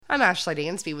I'm Ashley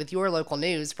Dansby with your local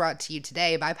news, brought to you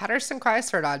today by Patterson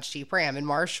Chrysler Dodge Jeep Ram in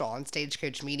Marshall on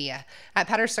Stagecoach Media. At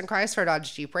Patterson Chrysler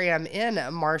Dodge Jeep Ram in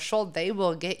Marshall, they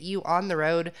will get you on the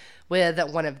road with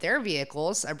one of their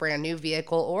vehicles, a brand new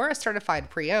vehicle or a certified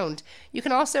pre-owned. You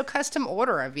can also custom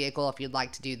order a vehicle if you'd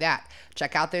like to do that.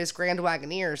 Check out those Grand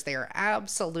Wagoneers. They are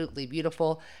absolutely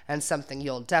beautiful and something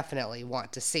you'll definitely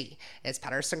want to see. It's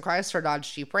Patterson Chrysler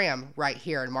Dodge Jeep Ram right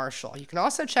here in Marshall. You can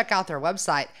also check out their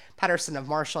website,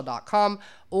 pattersonofmarshall.com,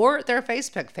 or their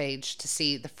Facebook page to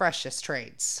see the freshest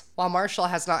trades. While Marshall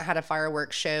has not had a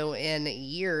fireworks show in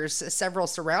years, several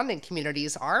surrounding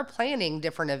communities are planning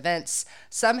different events.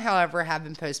 Some, however, have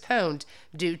been postponed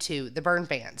due to the burn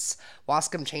bans.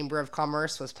 Waskom Chamber of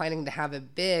Commerce was planning to have a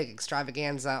big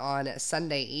extravaganza on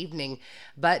Sunday evening,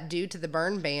 but due to the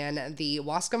burn ban, the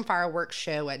Waskom Fireworks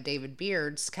Show at David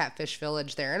Beard's Catfish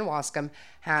Village there in Waskom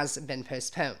has been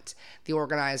postponed. The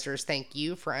organizers thank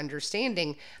you for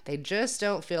understanding. They just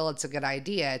don't feel it's a good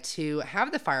idea to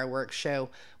have the fireworks show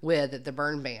with the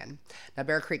burn ban. Now,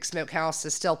 Bear Creek Smokehouse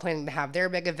is still planning to have their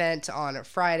big event on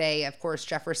Friday. Of course,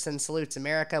 Jefferson Salutes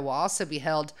America will also be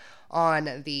held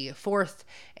on the 4th,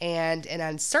 and in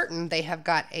Uncertain, they have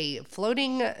got a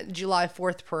floating July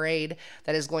 4th parade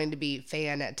that is going to be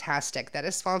fantastic. That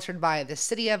is sponsored by the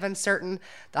City of Uncertain.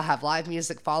 They'll have live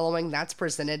music following. That's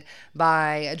presented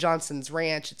by Johnson's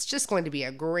Ranch. It's just going to be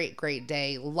a great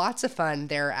day. Lots of fun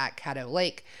there at Caddo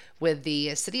Lake with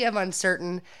the City of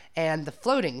Uncertain and the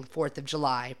floating 4th of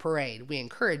July parade. We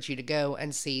encourage you to go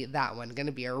and see that one. Going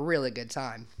to be a really good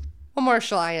time. Well,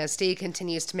 Marshall ISD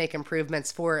continues to make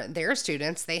improvements for their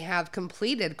students. They have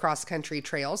completed cross-country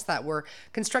trails that were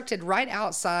constructed right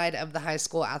outside of the high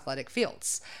school athletic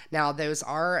fields. Now, those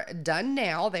are done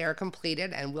now. They are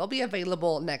completed and will be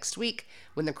available next week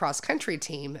when the cross-country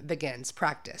team begins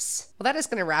practice. Well, that is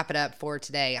going to wrap it up for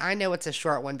today. I know it's a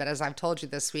short one, but as I've told you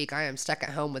this week, I am stuck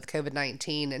at home with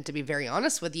COVID-19, and to be very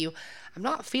honest with you, I'm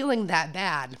not feeling that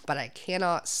bad, but I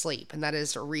cannot sleep, and that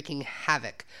is wreaking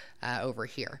havoc over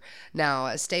here.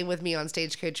 Now, stay with me on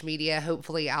Stagecoach Media.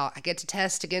 Hopefully, I get to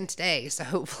test again today, so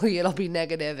hopefully it'll be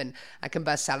negative and I can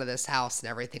bust out of this house and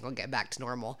everything will get back to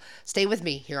normal. Stay with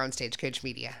me here on Stagecoach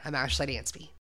Media. I'm Ashley Dansby.